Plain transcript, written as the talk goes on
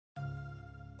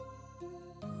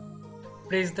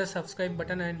Press the subscribe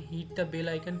button and hit the bell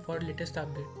icon for latest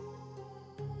update.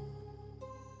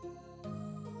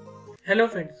 Hello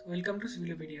friends, welcome to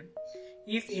Civilopedia.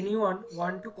 If anyone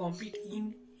want to compete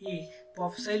in a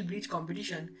popsicle bridge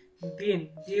competition, then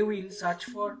they will search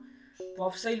for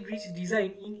popsicle bridge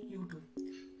design in YouTube.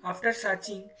 After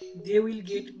searching, they will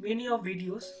get many of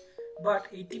videos,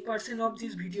 but 80% of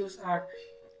these videos are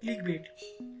clickbait.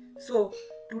 So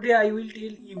today I will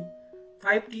tell you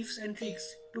 5 tips and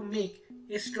tricks to make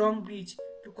a strong bridge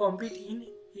to compete in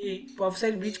a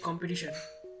popsicle bridge competition.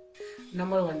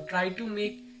 Number 1. Try to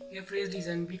make a fresh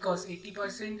design because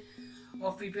 80%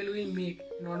 of people will make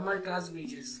normal truss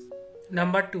bridges.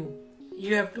 Number 2.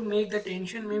 You have to make the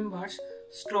tension members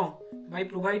strong by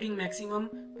providing maximum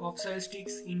popsicle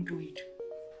sticks into it.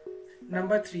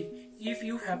 Number 3. If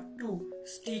you have to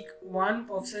stick one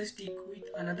popsicle stick with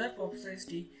another popsicle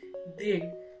stick,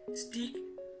 then stick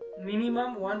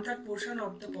minimum 1/3 portion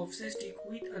of the popsicle stick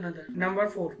with another. Number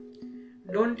 4.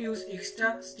 Don't use extra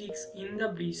sticks in the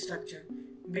bridge structure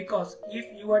because if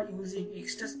you are using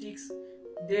extra sticks,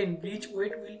 then bridge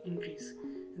weight will increase.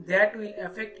 That will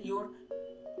affect your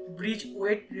bridge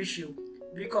weight ratio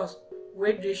because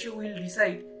weight ratio will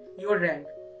decide your rank.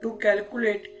 To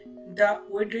calculate the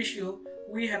weight ratio,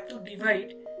 we have to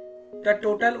divide the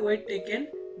total weight taken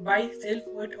by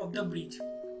self weight of the bridge.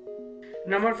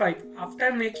 Number 5. After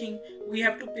making, we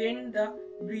have to paint the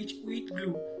bridge with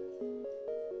glue